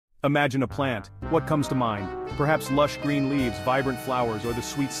Imagine a plant. What comes to mind? Perhaps lush green leaves, vibrant flowers, or the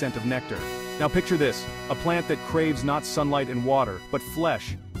sweet scent of nectar. Now picture this, a plant that craves not sunlight and water, but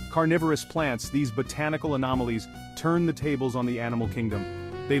flesh. Carnivorous plants, these botanical anomalies, turn the tables on the animal kingdom.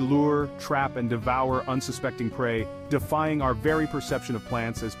 They lure, trap, and devour unsuspecting prey, defying our very perception of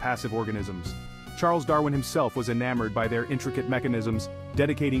plants as passive organisms. Charles Darwin himself was enamored by their intricate mechanisms,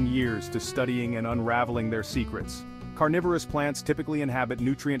 dedicating years to studying and unraveling their secrets. Carnivorous plants typically inhabit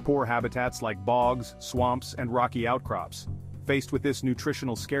nutrient-poor habitats like bogs, swamps, and rocky outcrops. Faced with this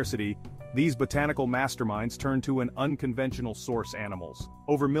nutritional scarcity, these botanical masterminds turn to an unconventional source: animals.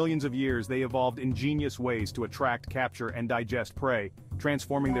 Over millions of years, they evolved ingenious ways to attract, capture, and digest prey,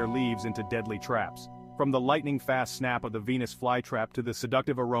 transforming their leaves into deadly traps. From the lightning-fast snap of the Venus flytrap to the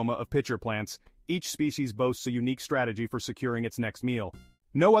seductive aroma of pitcher plants, each species boasts a unique strategy for securing its next meal.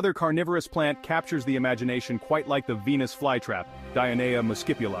 No other carnivorous plant captures the imagination quite like the Venus flytrap, Dionea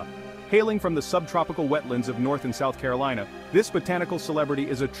muscipula. Hailing from the subtropical wetlands of North and South Carolina, this botanical celebrity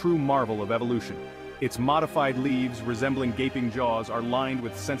is a true marvel of evolution. Its modified leaves, resembling gaping jaws, are lined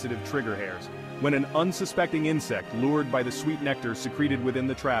with sensitive trigger hairs. When an unsuspecting insect, lured by the sweet nectar secreted within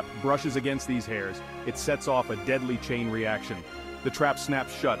the trap, brushes against these hairs, it sets off a deadly chain reaction. The trap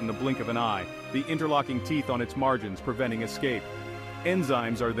snaps shut in the blink of an eye, the interlocking teeth on its margins preventing escape.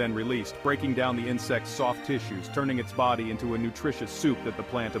 Enzymes are then released, breaking down the insect's soft tissues, turning its body into a nutritious soup that the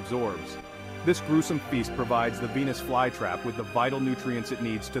plant absorbs. This gruesome feast provides the Venus flytrap with the vital nutrients it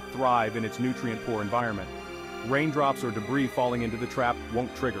needs to thrive in its nutrient-poor environment. Raindrops or debris falling into the trap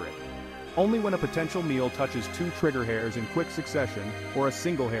won't trigger it. Only when a potential meal touches two trigger hairs in quick succession, or a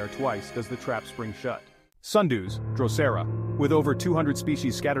single hair twice, does the trap spring shut. Sundews, Drosera, with over 200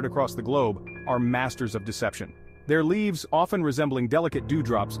 species scattered across the globe, are masters of deception. Their leaves, often resembling delicate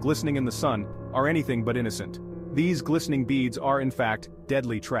dewdrops glistening in the sun, are anything but innocent. These glistening beads are in fact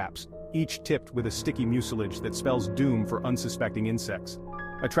deadly traps, each tipped with a sticky mucilage that spells doom for unsuspecting insects.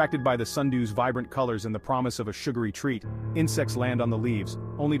 Attracted by the sundew's vibrant colors and the promise of a sugary treat, insects land on the leaves,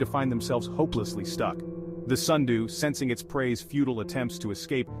 only to find themselves hopelessly stuck. The sundew, sensing its prey's futile attempts to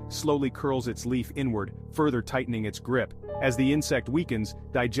escape, slowly curls its leaf inward, further tightening its grip. As the insect weakens,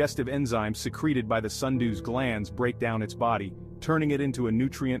 digestive enzymes secreted by the sundew's glands break down its body, turning it into a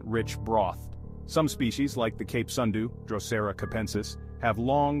nutrient-rich broth. Some species, like the Cape sundew, Drosera capensis, have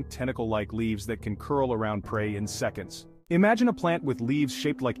long, tentacle-like leaves that can curl around prey in seconds. Imagine a plant with leaves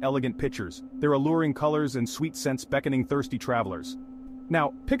shaped like elegant pitchers, their alluring colors and sweet scents beckoning thirsty travelers.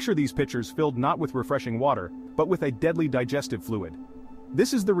 Now, picture these pitchers filled not with refreshing water, but with a deadly digestive fluid.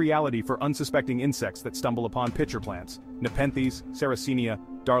 This is the reality for unsuspecting insects that stumble upon pitcher plants: Nepenthes, Sarracenia,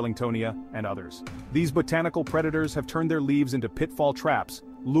 Darlingtonia, and others. These botanical predators have turned their leaves into pitfall traps,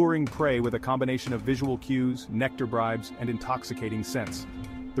 luring prey with a combination of visual cues, nectar bribes, and intoxicating scents.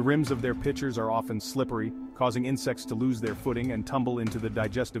 The rims of their pitchers are often slippery, causing insects to lose their footing and tumble into the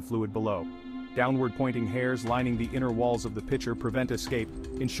digestive fluid below. Downward-pointing hairs lining the inner walls of the pitcher prevent escape,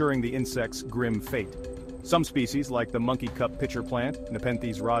 ensuring the insect's grim fate. Some species, like the monkey cup pitcher plant,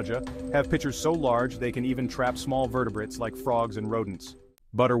 Nepenthes raja, have pitchers so large they can even trap small vertebrates like frogs and rodents.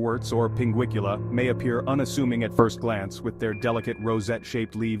 Butterworts, or pinguicula, may appear unassuming at first glance, with their delicate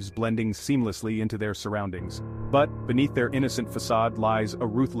rosette-shaped leaves blending seamlessly into their surroundings. But, beneath their innocent facade lies a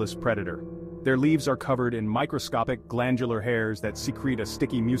ruthless predator. Their leaves are covered in microscopic glandular hairs that secrete a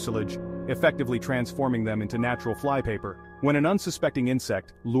sticky mucilage, effectively transforming them into natural flypaper. When an unsuspecting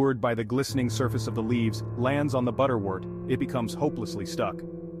insect, lured by the glistening surface of the leaves, lands on the butterwort, it becomes hopelessly stuck.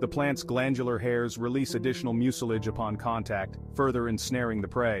 The plant's glandular hairs release additional mucilage upon contact, further ensnaring the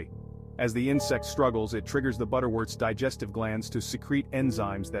prey. As the insect struggles, it triggers the butterwort's digestive glands to secrete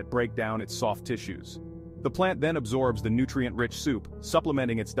enzymes that break down its soft tissues. The plant then absorbs the nutrient-rich soup,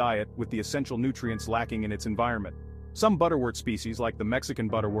 supplementing its diet with the essential nutrients lacking in its environment. Some butterwort species, like the Mexican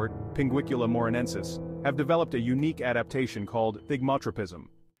butterwort, Pinguicula morinensis, have developed a unique adaptation called thigmotropism.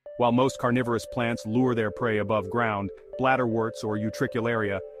 While most carnivorous plants lure their prey above ground, bladderworts, or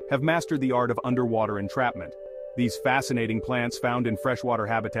utricularia, have mastered the art of underwater entrapment. These fascinating plants, found in freshwater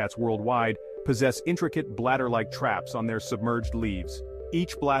habitats worldwide, possess intricate bladder-like traps on their submerged leaves.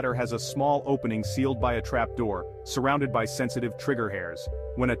 Each bladder has a small opening sealed by a trapdoor, surrounded by sensitive trigger hairs.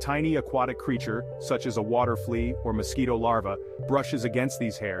 When a tiny aquatic creature, such as a water flea or mosquito larva, brushes against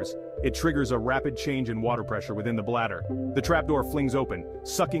these hairs, it triggers a rapid change in water pressure within the bladder. The trapdoor flings open,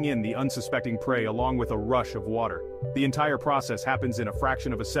 sucking in the unsuspecting prey along with a rush of water. The entire process happens in a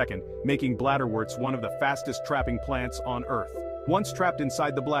fraction of a second, making bladderworts one of the fastest trapping plants on Earth. Once trapped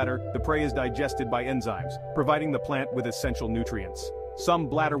inside the bladder, the prey is digested by enzymes, providing the plant with essential nutrients. Some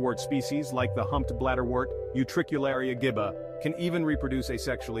bladderwort species, like the humped bladderwort, Utricularia gibba, can even reproduce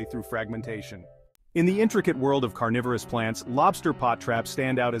asexually through fragmentation. In the intricate world of carnivorous plants, lobster pot traps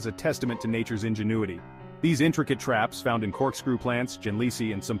stand out as a testament to nature's ingenuity. These intricate traps, found in corkscrew plants,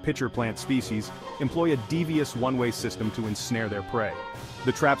 genlisi, and some pitcher plant species, employ a devious one-way system to ensnare their prey.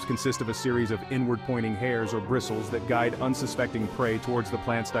 The traps consist of a series of inward-pointing hairs or bristles that guide unsuspecting prey towards the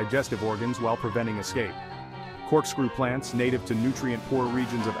plant's digestive organs while preventing escape. Corkscrew plants, native to nutrient-poor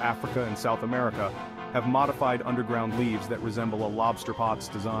regions of Africa and South America, have modified underground leaves that resemble a lobster pot's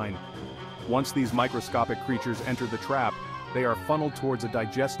design. Once these microscopic creatures enter the trap, they are funneled towards a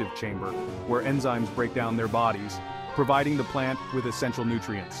digestive chamber, where enzymes break down their bodies, providing the plant with essential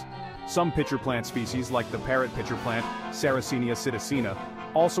nutrients. Some pitcher plant species, like the parrot pitcher plant, Sarracenia psittacina,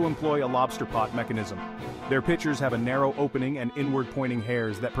 also employ a lobster pot mechanism. Their pitchers have a narrow opening and inward-pointing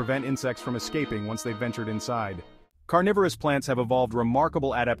hairs that prevent insects from escaping once they've ventured inside. Carnivorous plants have evolved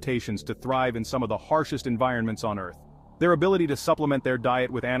remarkable adaptations to thrive in some of the harshest environments on Earth. Their ability to supplement their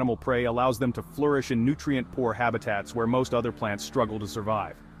diet with animal prey allows them to flourish in nutrient-poor habitats where most other plants struggle to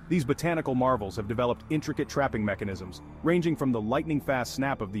survive. These botanical marvels have developed intricate trapping mechanisms, ranging from the lightning-fast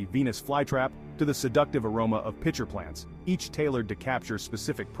snap of the Venus flytrap to the seductive aroma of pitcher plants, each tailored to capture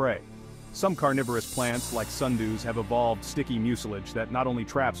specific prey. Some carnivorous plants, like sundews, have evolved sticky mucilage that not only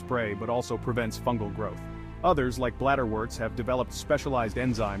traps prey but also prevents fungal growth. Others, like bladderworts, have developed specialized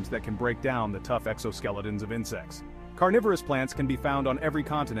enzymes that can break down the tough exoskeletons of insects. Carnivorous plants can be found on every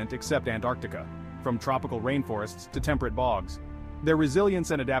continent except Antarctica, from tropical rainforests to temperate bogs. Their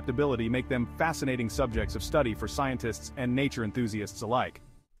resilience and adaptability make them fascinating subjects of study for scientists and nature enthusiasts alike.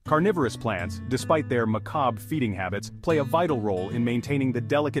 Carnivorous plants, despite their macabre feeding habits, play a vital role in maintaining the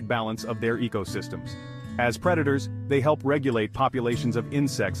delicate balance of their ecosystems. As predators, they help regulate populations of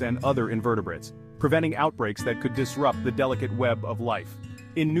insects and other invertebrates, preventing outbreaks that could disrupt the delicate web of life.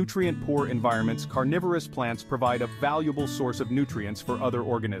 In nutrient-poor environments, carnivorous plants provide a valuable source of nutrients for other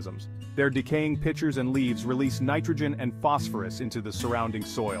organisms. Their decaying pitchers and leaves release nitrogen and phosphorus into the surrounding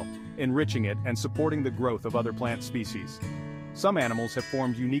soil, enriching it and supporting the growth of other plant species. Some animals have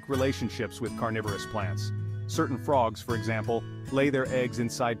formed unique relationships with carnivorous plants. Certain frogs, for example, lay their eggs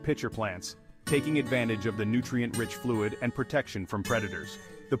inside pitcher plants, taking advantage of the nutrient-rich fluid and protection from predators.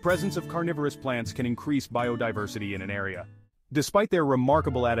 The presence of carnivorous plants can increase biodiversity in an area. Despite their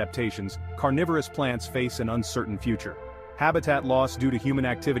remarkable adaptations, carnivorous plants face an uncertain future. Habitat loss due to human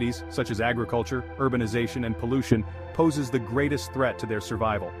activities, such as agriculture, urbanization, and pollution, poses the greatest threat to their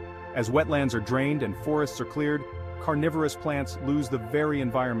survival. As wetlands are drained and forests are cleared, carnivorous plants lose the very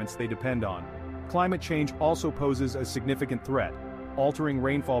environments they depend on. Climate change also poses a significant threat, altering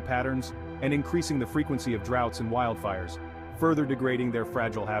rainfall patterns and increasing the frequency of droughts and wildfires, further degrading their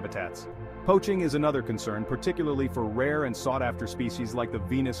fragile habitats. Poaching is another concern, particularly for rare and sought-after species like the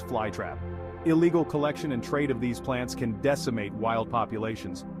Venus flytrap. Illegal collection and trade of these plants can decimate wild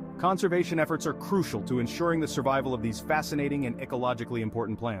populations. Conservation efforts are crucial to ensuring the survival of these fascinating and ecologically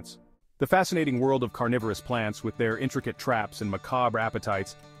important plants. The fascinating world of carnivorous plants, with their intricate traps and macabre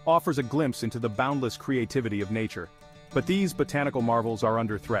appetites, offers a glimpse into the boundless creativity of nature. But these botanical marvels are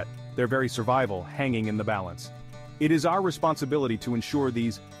under threat, their very survival hanging in the balance. It is our responsibility to ensure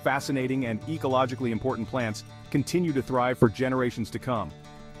these fascinating and ecologically important plants continue to thrive for generations to come.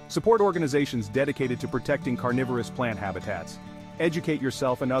 Support organizations dedicated to protecting carnivorous plant habitats. Educate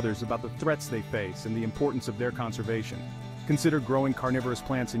yourself and others about the threats they face and the importance of their conservation. Consider growing carnivorous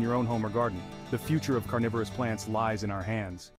plants in your own home or garden. The future of carnivorous plants lies in our hands.